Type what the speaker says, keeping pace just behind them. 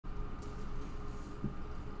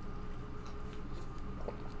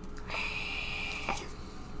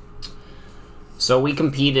So we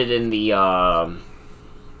competed in the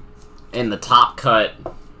top cut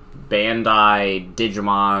Bandai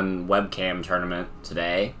Digimon Webcam tournament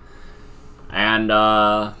today, and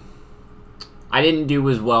I didn't do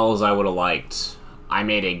as well as I would have liked. I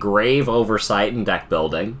made a grave oversight in deck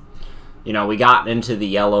building. You know, we got into the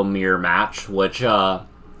yellow mirror match, which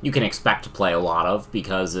you can expect to play a lot of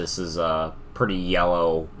because this is a pretty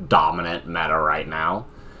yellow dominant meta right now.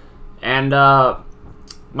 And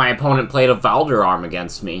my opponent played a Valderarm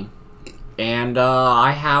against me, and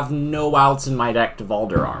I have no outs in my deck to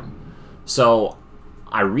Valderarm. So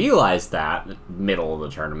I realized that middle of the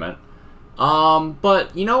tournament.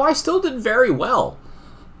 But, you know, I still did very well.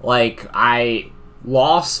 Like, I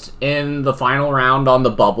lost in the final round on the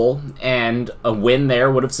bubble, and a win there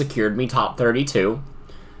would have secured me top 32.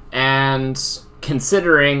 And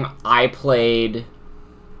considering I played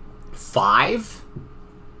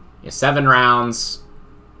 7 rounds.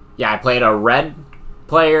 Yeah, I played a red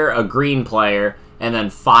player, a green player, and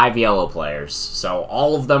then 5 yellow players. So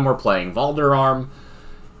all of them were playing Valderarm,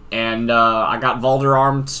 and I got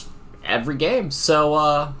Valderarmed every game.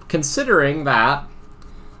 So considering that,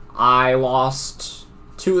 I lost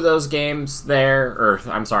 2 of those games there, or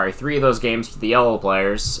I'm sorry, 3 of those games to the yellow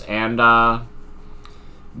players, and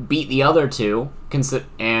beat the other 2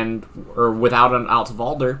 without an out to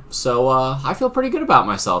Valder. So I feel pretty good about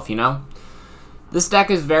myself, you know. This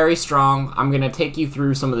deck is very strong. I'm going to take you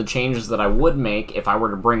through some of the changes that I would make if I were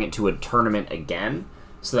to bring it to a tournament again,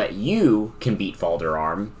 so that you can beat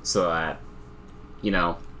Valderarm, so that, you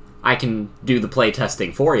know, I can do the play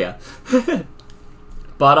testing for you.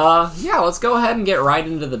 But, yeah, let's go ahead and get right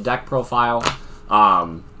into the deck profile.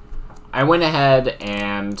 I went ahead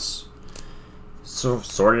and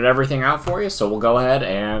sorted everything out for you, so we'll go ahead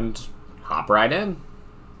and hop right in.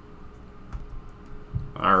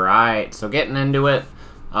 Alright, so getting into it,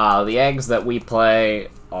 the eggs that we play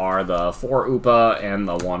are the 4 Upa and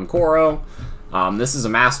the 1 Koro. This is a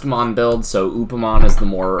Mastemon build, so Upamon is the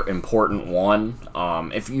more important one.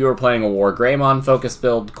 If you are playing a War Greymon focus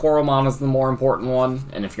build, Koromon is the more important one,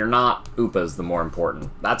 and if you're not, Upa is the more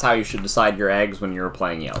important. That's how you should decide your eggs when you're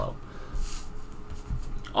playing yellow.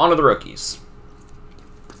 On to the rookies.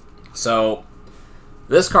 So,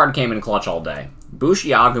 this card came in clutch all day. Bushi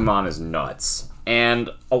Agumon is nuts. And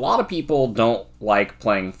a lot of people don't like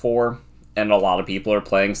playing 4, and a lot of people are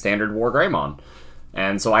playing standard War Greymon.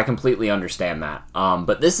 And so I completely understand that.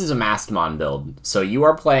 But this is a Mastemon build. So you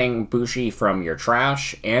are playing Bushi from your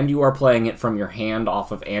trash, and you are playing it from your hand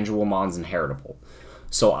off of Angelomon's Inheritable.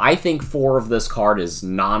 So I think 4 of this card is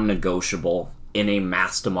non-negotiable in a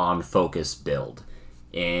Mastemon focus build.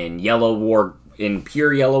 In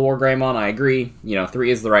pure yellow War Greymon, I agree. You know, 3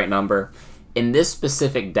 is the right number. In this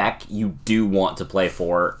specific deck, you do want to play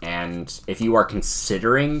 4, and if you are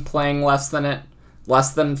considering playing less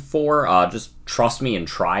than 4, just trust me and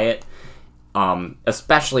try it.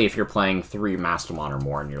 Especially if you're playing 3 Mastemon or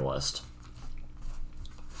more in your list.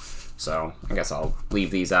 So, I guess I'll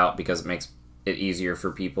leave these out because it makes it easier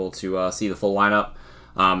for people to see the full lineup.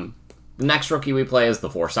 The next rookie we play is the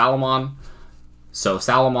 4 Salamon. So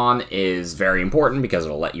Salamon is very important because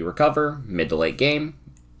it'll let you recover mid to late game,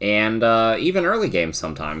 and even early game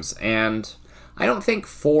sometimes. And I don't think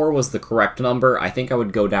 4 was the correct number. I think I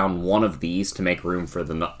would go down 1 of these to make room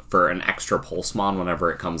for an extra Pulsemon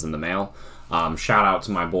whenever it comes in the mail. Shout out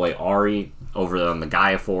to my boy Ari over on the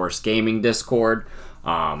Gaia Force Gaming Discord.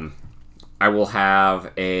 I will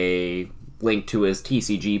have a link to his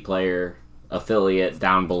TCG player affiliate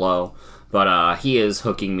down below, but he is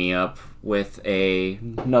hooking me up with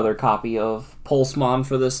another copy of Pulsemon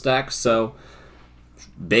for this deck, so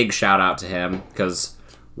big shout out to him, because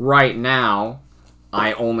right now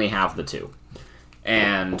I only have the 2.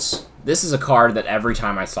 And this is a card that every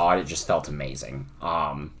time I saw it, it just felt amazing.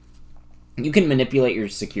 You can manipulate your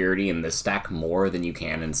security in this deck more than you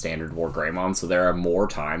can in standard War Greymon, so there are more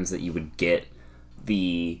times that you would get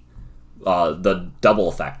the double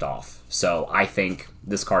effect off. So I think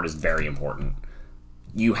this card is very important.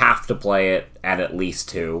 You have to play it at least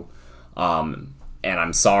 2. And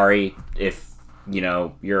I'm sorry if, you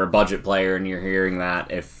know, you're a budget player and you're hearing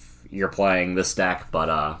that if you're playing this deck,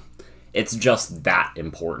 but it's just that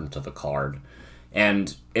important of a card.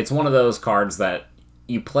 And it's one of those cards that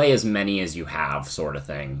you play as many as you have, sort of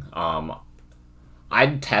thing.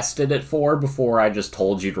 I'd tested it 4 before I just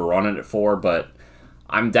told you to run it at 4, but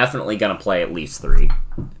I'm definitely going to play at least 3.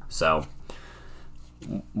 So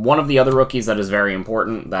one of the other rookies that is very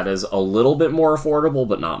important, that is a little bit more affordable,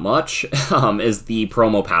 but not much, is the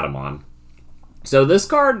Promo Patamon. So this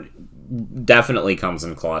card definitely comes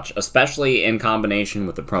in clutch, especially in combination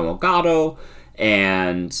with the Promo Gato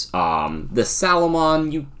and the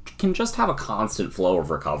Salamon. You can just have a constant flow of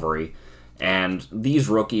recovery, and these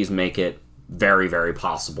rookies make it very, very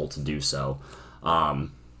possible to do so.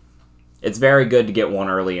 It's very good to get one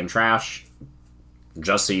early in trash,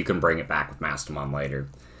 just so you can bring it back with Mastemon later.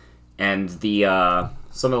 And the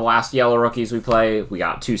some of the last yellow rookies we play, we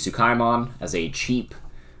got 2 Tsukaimon as a cheap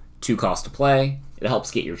 2 cost to play. It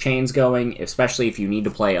helps get your chains going, especially if you need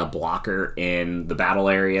to play a blocker in the battle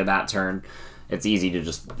area that turn. It's easy to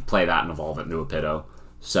just play that and evolve it into a Piddo.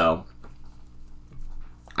 So,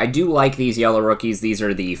 I do like these yellow rookies. These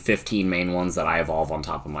are the 15 main ones that I evolve on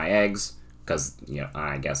top of my eggs, because, you know,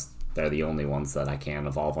 I guess they're the only ones that I can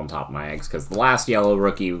evolve on top of my eggs, because the last yellow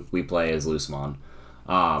rookie we play is Lucemon.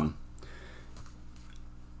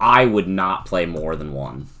 I would not play more than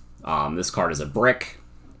one. This card is a brick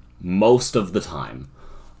most of the time,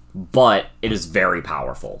 but it is very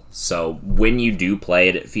powerful. So when you do play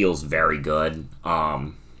it, it feels very good.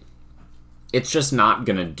 It's just not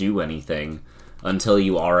going to do anything until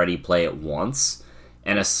you already play it once,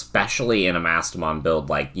 and especially in a Mastemon build,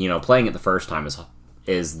 like, you know, playing it the first time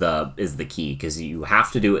is the key, because you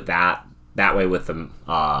have to do it that way with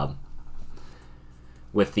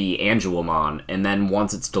the Angelomon, and then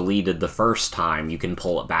once it's deleted the first time, you can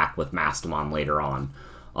pull it back with Mastemon later on.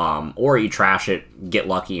 Or you trash it, get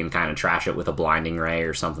lucky, and kind of trash it with a Blinding Ray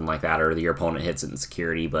or something like that, or your opponent hits it in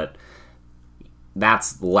security, but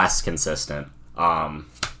that's less consistent.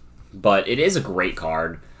 But it is a great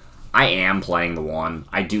card. I am playing the 1.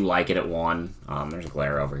 I do like it at 1. There's a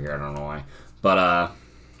glare over here, I don't know why. But,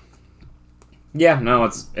 yeah, no,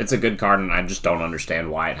 it's a good card, and I just don't understand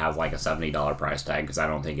why it has like a $70 price tag, because I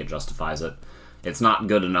don't think it justifies it. It's not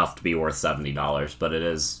good enough to be worth $70, but it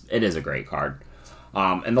is a great card.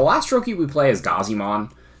 And the last rookie we play is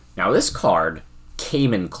Gazimon. Now, this card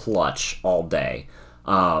came in clutch all day.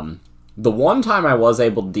 The one time I was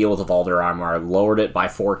able to deal with Evolder Armor, I lowered it by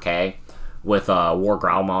 4k with War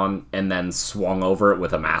Growlmon, and then swung over it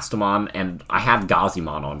with a Mastemon, and I had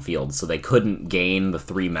Gazimon on field, so they couldn't gain the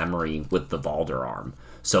 3 memory with the Valder Arm.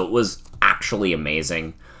 So it was actually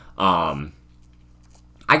amazing. I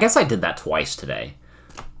guess I did that twice today.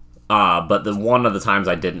 But the one of the times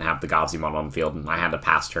I didn't have the Gazimon on field, and I had to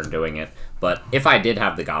pass turn doing it. But if I did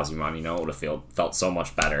have the Gazimon, you know, it would have felt so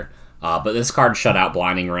much better. But this card shut out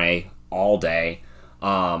Blinding Ray all day.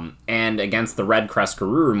 And against the Red Crest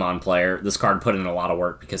Garurumon player, this card put in a lot of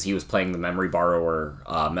work because he was playing the Memory Borrower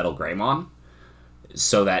Metal Greymon,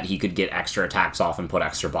 so that he could get extra attacks off and put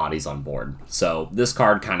extra bodies on board. So this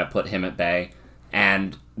card kind of put him at bay,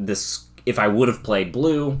 and this, if I would have played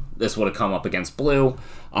blue, this would have come up against blue.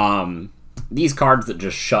 These cards that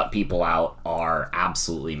just shut people out are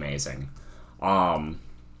absolutely amazing.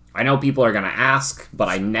 I know people are going to ask, but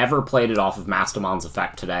I never played it off of Mastemon's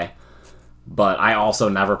effect today. But I also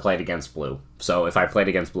never played against blue. So if I played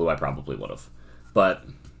against blue, I probably would have. But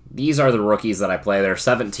these are the rookies that I play. There are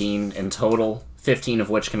 17 in total, 15 of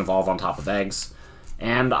which can evolve on top of eggs.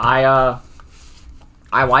 And I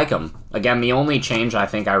like them. Again, the only change I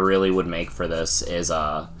think I really would make for this is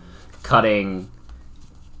cutting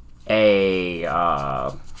a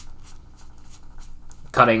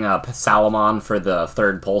Salamon for the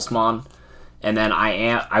 3rd Pulsemon. And then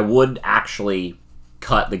I would actually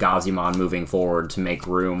cut the Gazimon moving forward to make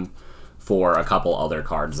room for a couple other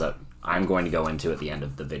cards that I'm going to go into at the end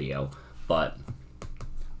of the video. But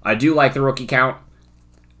I do like the rookie count.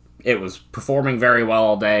 It was performing very well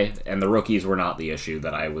all day, and the rookies were not the issue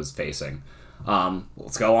that I was facing.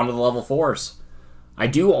 Let's go on to the level 4s. I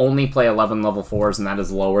do only play 11 level 4s, and that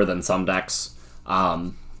is lower than some decks.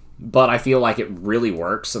 But I feel like it really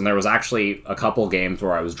works, and there was actually a couple games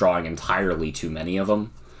where I was drawing entirely too many of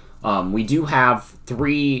them. We do have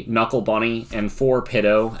 3 Knuckle Bunny and 4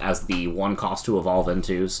 Piddo as the 1 cost to evolve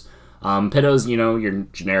intos. Piddo's, you know, your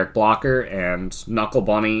generic blocker, and Knuckle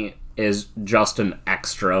Bunny is just an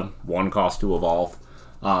extra 1 cost to evolve.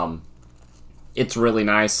 It's really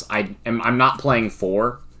nice. I'm not playing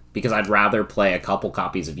 4 because I'd rather play a couple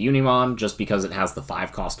copies of Unimon just because it has the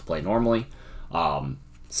 5 cost to play normally.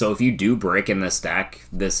 So if you do brick in this deck,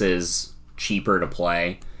 this is cheaper to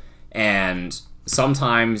play, and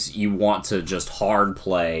sometimes you want to just hard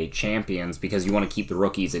play champions because you want to keep the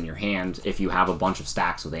rookies in your hand if you have a bunch of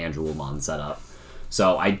stacks with Angelomon set up.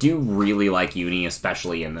 So I do really like Uni,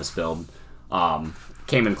 especially in this build.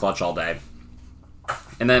 Came in clutch all day.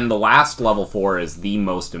 And then the last level 4 is the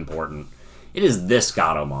most important. It is this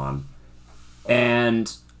Gatomon.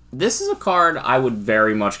 And this is a card I would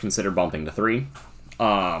very much consider bumping to 3.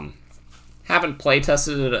 Has Haven't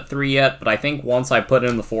playtested it at 3 yet, but I think once I put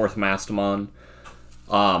in the 4th Mastemon,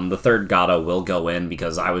 the 3rd Gato will go in,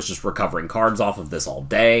 because I was just recovering cards off of this all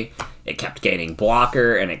day. It kept gaining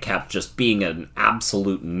blocker, and it kept just being an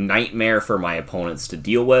absolute nightmare for my opponents to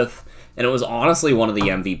deal with, and it was honestly one of the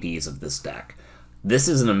MVPs of this deck. This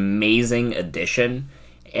is an amazing addition,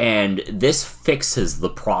 and this fixes the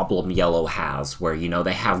problem Yellow has, where, you know,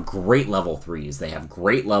 they have great level 3s, they have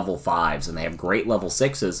great level 5s, and they have great level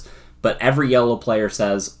 6s, but every Yellow player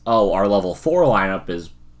says, oh, our level 4 lineup is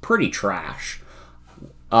pretty trash.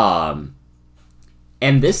 And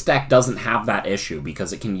this deck doesn't have that issue,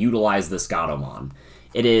 because it can utilize this Gatomon.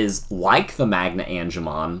 It is like the Magna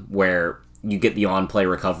Angemon, where you get the on-play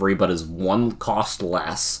recovery, but is 1 cost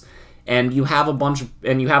less, and you have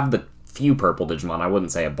you have the few purple Digimon. I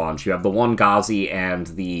wouldn't say a bunch. You have the 1 Gazi and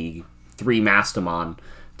the 3 Mastemon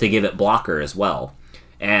to give it blocker as well.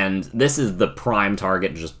 And this is the prime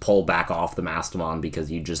target to just pull back off the Mastemon,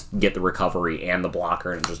 because you just get the recovery and the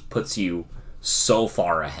blocker, and it just puts you so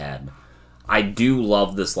far ahead. I do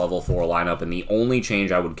love this level 4 lineup, and the only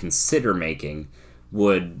change I would consider making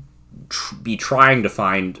would be trying to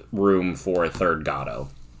find room for a 3rd Gato.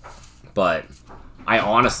 But I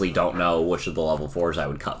honestly don't know which of the level 4s I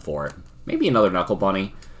would cut for it. Maybe another Knuckle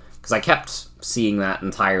Bunny, because I kept seeing that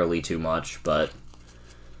entirely too much, but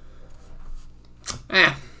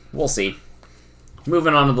we'll see.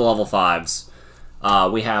 Moving on to the level 5s.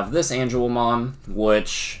 We have this Angelomon,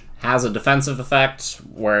 which has a defensive effect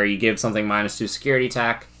where you give something -2 security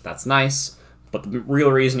attack. That's nice, but the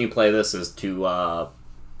real reason you play this is to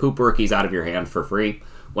poop rookies out of your hand for free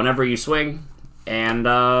whenever you swing. And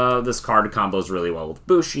this card combos really well with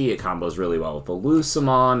Bushi, it combos really well with the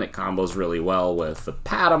Lucamon, it combos really well with the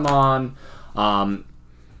Patamon.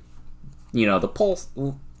 You know, the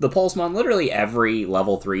Pulsemon, literally every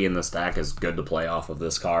level 3 in this deck is good to play off of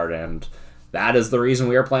this card, and that is the reason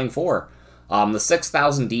we are playing 4. The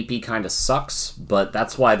 6,000 DP kind of sucks, but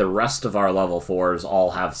that's why the rest of our level 4s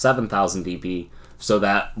all have 7,000 DP, so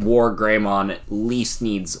that War Greymon at least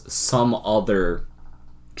needs some other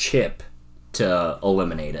chip to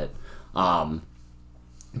eliminate it.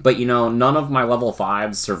 But, you know, none of my level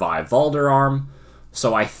 5s survive Valderarm,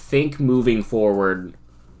 so I think moving forward,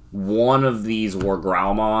 one of these War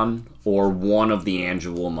Growlmon or one of the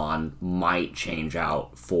Angelomon might change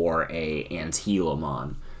out for a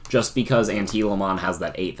Antilomon, just because Antilomon has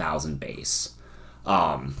that 8,000 base.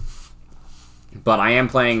 But I am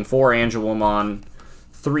playing 4 Angelomon,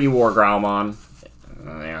 3 War Growlmon.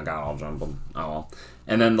 I got all jumbled. Oh well.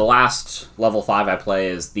 And then the last level 5 I play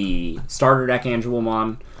is the starter deck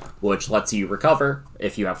Angelomon, which lets you recover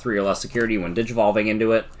if you have 3 or less security when digivolving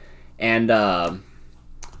into it. And a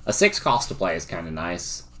 6 cost to play is kind of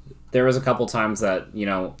nice. There was a couple times that, you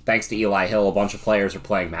know, thanks to Eli Hill, a bunch of players are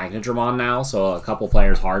playing Magnadramon now, so a couple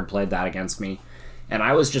players hard played that against me. And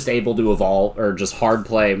I was just able to evolve, or just hard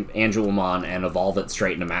play Angelomon and evolve it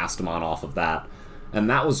straight into Mastemon off of that. And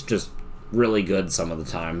that was just really good some of the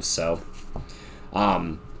times, so.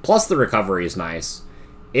 Plus the recovery is nice.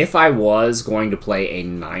 If I was going to play a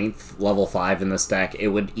 9th level 5 in this deck, it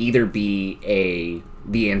would either be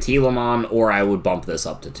the Antilomon, or I would bump this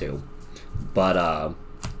up to 2. But,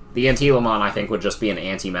 the Antilomon, I think, would just be an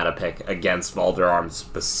anti-meta pick against Valderarm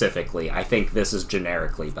specifically. I think this is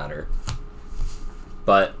generically better.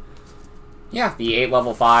 But, yeah, the 8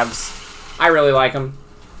 level 5s, I really like them.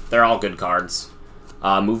 They're all good cards.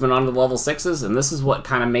 Moving on to the level 6s, and this is what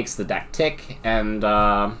kind of makes the deck tick, and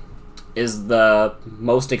is the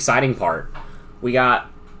most exciting part. We got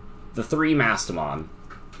the 3 Mastemon.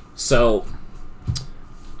 So,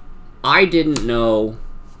 I didn't know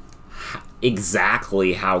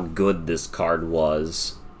exactly how good this card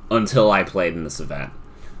was until I played in this event.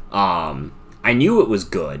 I knew it was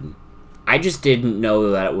good. I just didn't know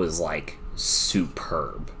that it was, like,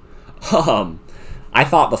 superb. I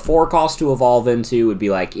thought the 4 cost to evolve into would be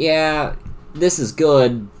like, yeah, this is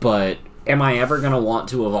good, but am I ever going to want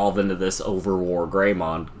to evolve into this over War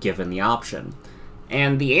Greymon, given the option?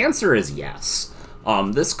 And the answer is yes.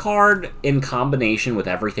 This card, in combination with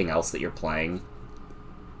everything else that you're playing,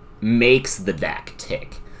 makes the deck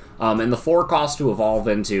tick. And the 4 cost to evolve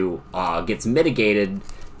into gets mitigated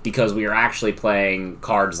because we are actually playing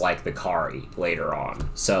cards like the Kari later on.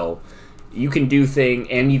 So you can do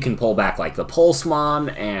and you can pull back like the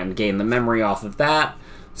Pulsemon and gain the memory off of that.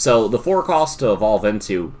 So the 4 cost to evolve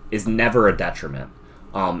into is never a detriment,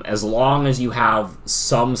 as long as you have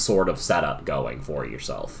some sort of setup going for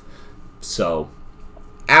yourself. So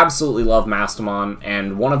absolutely love Mastemon,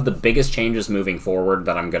 and one of the biggest changes moving forward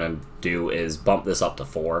that I'm going to do is bump this up to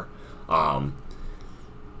 4,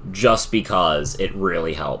 just because it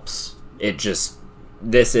really helps.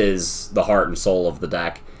 This is the heart and soul of the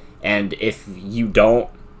deck. And if you don't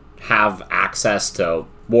have access to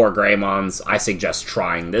War Greymons, I suggest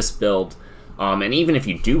trying this build. And even if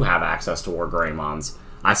you do have access to War Greymons,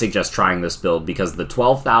 I suggest trying this build because the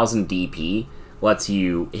 12,000 DP lets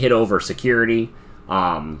you hit over security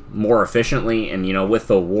more efficiently. And, you know, with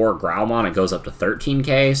the War Growlmon, it goes up to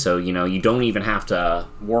 13k. So, you know, you don't even have to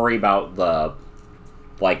worry about the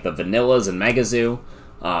vanillas and Megazoo.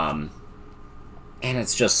 And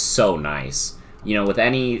it's just so nice. You know, with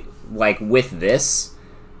this,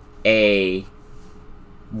 a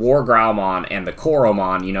War Growlmon and the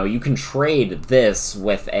Koromon, you know, you can trade this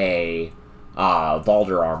with a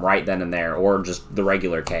Valderarm right then and there, or just the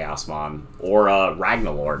regular Chaosmon, or a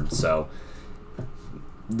Ragnalord. So,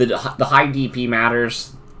 the high DP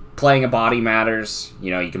matters. Playing a body matters.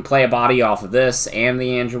 You know, you can play a body off of this and the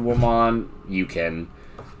Angelwomon. You can...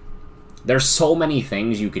 There's so many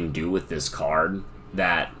things you can do with this card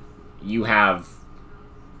that you have...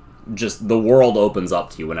 Just the world opens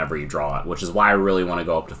up to you whenever you draw it, which is why I really want to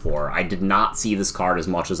go up to 4. I did not see this card as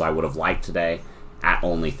much as I would have liked today at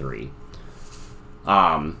only 3.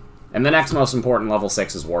 And the next most important level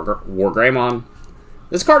 6 is War Greymon.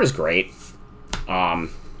 This card is great.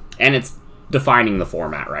 And it's defining the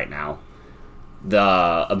format right now.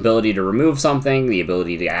 The ability to remove something, the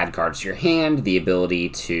ability to add cards to your hand, the ability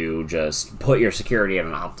to just put your security at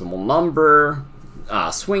an optimal number,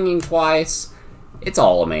 swinging twice. It's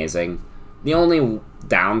all amazing. The only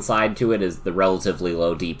downside to it is the relatively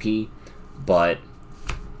low DP, but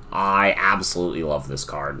I absolutely love this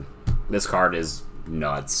card. This card is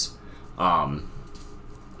nuts. And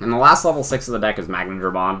the last level 6 of the deck is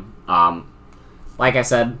Magnadramon. Like I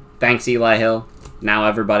said, thanks Eli Hill. Now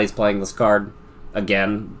everybody's playing this card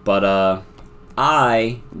again, but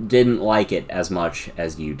I didn't like it as much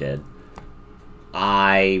as you did.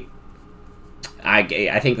 I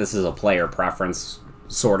think this is a player preference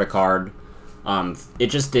sort of card. It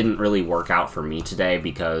just didn't really work out for me today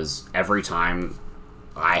because every time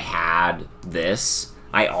I had this,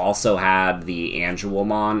 I also had the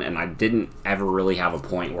Angelwomon, and I didn't ever really have a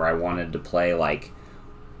point where I wanted to play like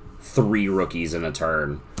 3 rookies in a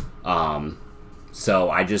turn. So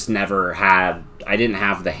I just never had... I didn't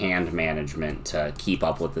have the hand management to keep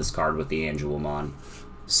up with this card with the Angelwomon.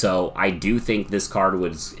 So I do think this card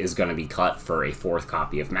is going to be cut for a 4th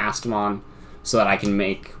copy of Mastemon, so that I can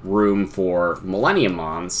make room for Millennium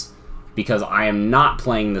Mons, because I am not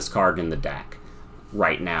playing this card in the deck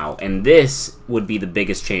right now. And this would be the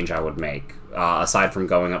biggest change I would make, aside from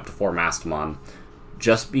going up to 4 Mastemon,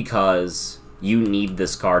 just because you need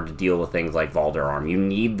this card to deal with things like Valderarm. You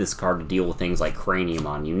need this card to deal with things like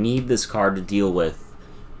Craniumon. You need this card to deal with,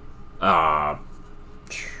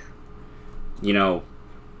 you know,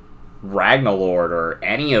 Ragnalord or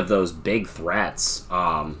any of those big threats.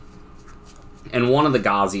 And one of the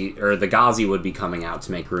Gazi would be coming out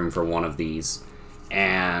to make room for one of these,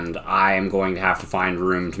 and I am going to have to find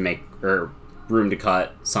room to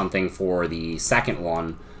cut something for the second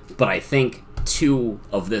one. But I think 2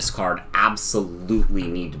 of this card absolutely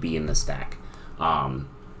need to be in this deck.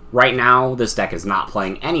 Right now, this deck is not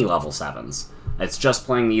playing any level 7s. It's just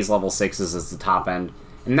playing these level 6s as the top end.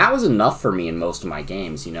 And that was enough for me in most of my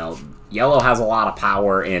games, you know. Yellow has a lot of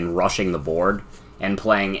power in rushing the board and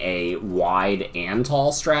playing a wide and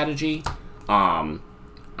tall strategy.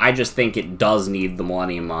 I just think it does need the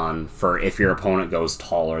Millennium Mon for if your opponent goes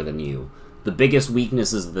taller than you. The biggest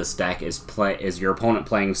weaknesses of this deck is your opponent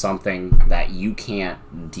playing something that you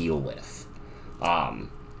can't deal with.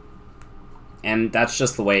 And that's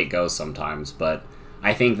just the way it goes sometimes, but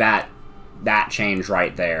I think that change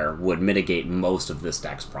right there would mitigate most of this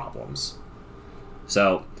deck's problems.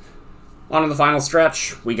 So, on to the final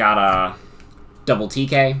stretch, we got a double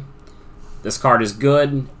TK. This card is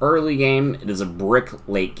good early game. It is a brick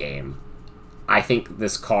late game. I think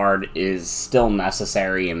this card is still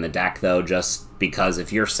necessary in the deck, though, just because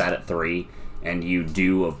if you're set at 3 and you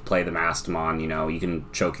do play the Mastemon, you know, you can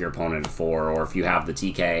choke your opponent at 4, or if you have the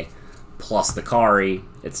TK plus the Kari,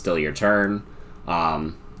 it's still your turn.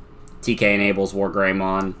 TK enables War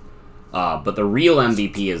Greymon, but the real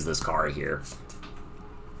MVP is this Kari here.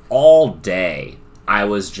 All day, I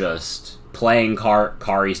was just playing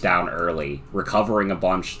Karis down early, recovering a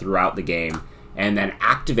bunch throughout the game, and then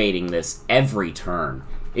activating this every turn.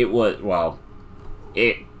 It only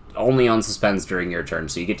unsuspends during your turn,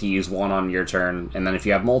 so you get to use 1 on your turn, and then if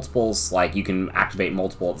you have multiples, like, you can activate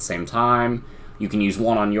multiple at the same time. You can use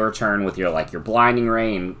 1 on your turn with your Blinding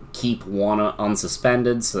Ray and keep 1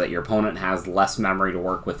 unsuspended so that your opponent has less memory to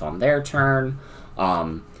work with on their turn.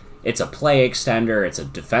 It's a play extender, it's a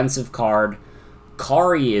defensive card.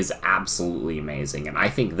 Kari is absolutely amazing, and I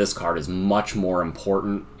think this card is much more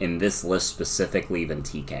important in this list specifically than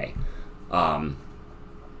TK.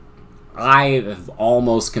 I have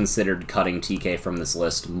almost considered cutting TK from this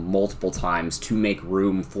list multiple times to make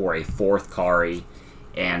room for a 4th Kari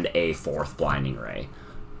and a 4th Blinding Ray.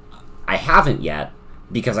 I haven't yet,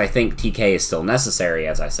 because I think TK is still necessary,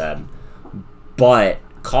 as I said, but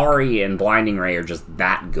Kari and Blinding Ray are just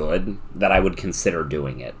that good that I would consider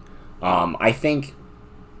doing it. I think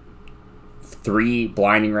 3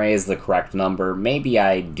 Blinding Ray is the correct number. Maybe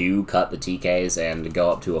I do cut the TKs and go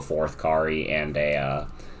up to a 4th Kari and a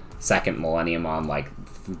 2nd Millenniumon, like,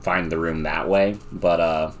 find the room that way.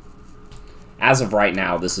 But, as of right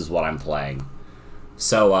now, this is what I'm playing.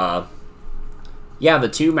 So, yeah, the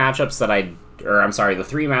 3 matchups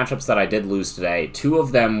that I did lose today, 2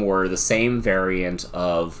 of them were the same variant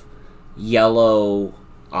of yellow,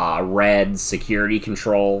 red security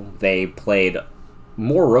control. They played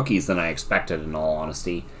more rookies than I expected, in all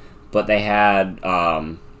honesty, but they had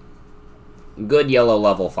good yellow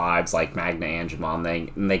level 5s like Magna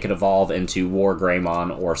Angemon. They could evolve into War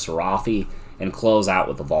Greymon or Serafi and close out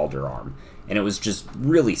with the Valderarm, and it was just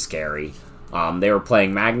really scary. They were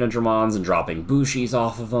playing Magna Dramons and dropping Bushis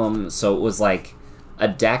off of them, so it was like a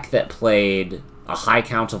deck that played a high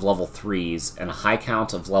count of level 3s and a high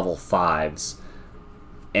count of level 5s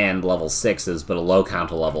and level 6s, but a low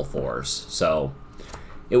count of level 4s. So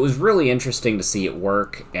it was really interesting to see it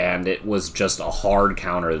work, and it was just a hard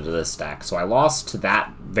counter to this deck. So I lost to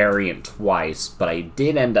that variant twice, but I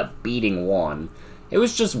did end up beating one. It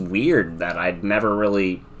was just weird that I'd never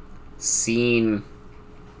really seen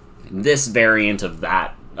this variant of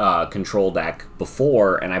that control deck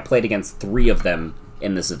before, and I played against 3 of them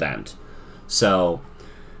in this event. So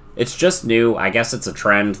it's just new. I guess it's a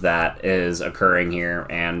trend that is occurring here,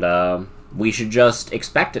 and we should just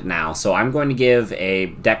expect it now. So I'm going to give a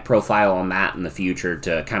deck profile on that in the future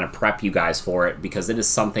to kind of prep you guys for it, because it is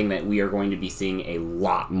something that we are going to be seeing a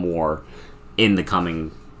lot more in the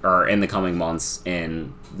coming months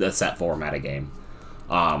in the set 4 metagame.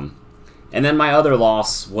 And then my other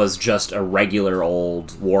loss was just a regular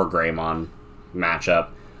old War Greymon matchup.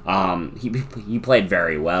 He played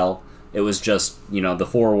very well. It was just, you know, the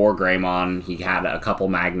 4 War Greymon. He had a couple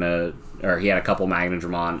Magna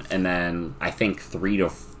Dramon, and then I think 3 or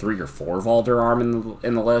 4 Valderarm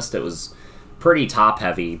in the list. It was pretty top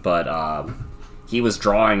heavy, but he was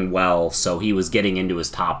drawing well, so he was getting into his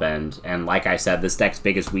top end. And like I said, this deck's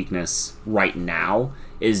biggest weakness right now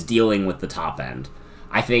is dealing with the top end.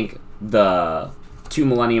 I think the 2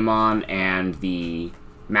 Millenniumon and the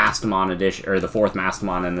Mastemon edition, or the 4th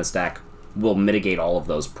Mastemon in this deck, will mitigate all of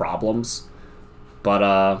those problems.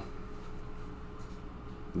 But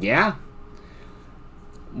yeah,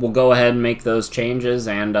 we'll go ahead and make those changes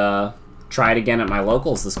and try it again at my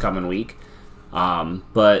locals this coming week.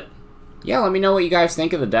 But yeah, let me know what you guys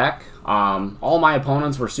think of the deck. All my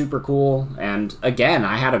opponents were super cool, and again,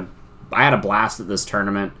 I had a blast at this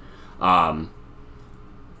tournament.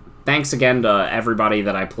 Thanks again to everybody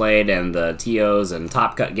that I played, and the TOs and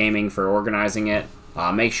Top Cut Gaming for organizing it.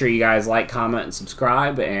 Make sure you guys like, comment, and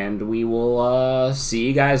subscribe, and we will see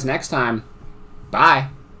you guys next time. Bye!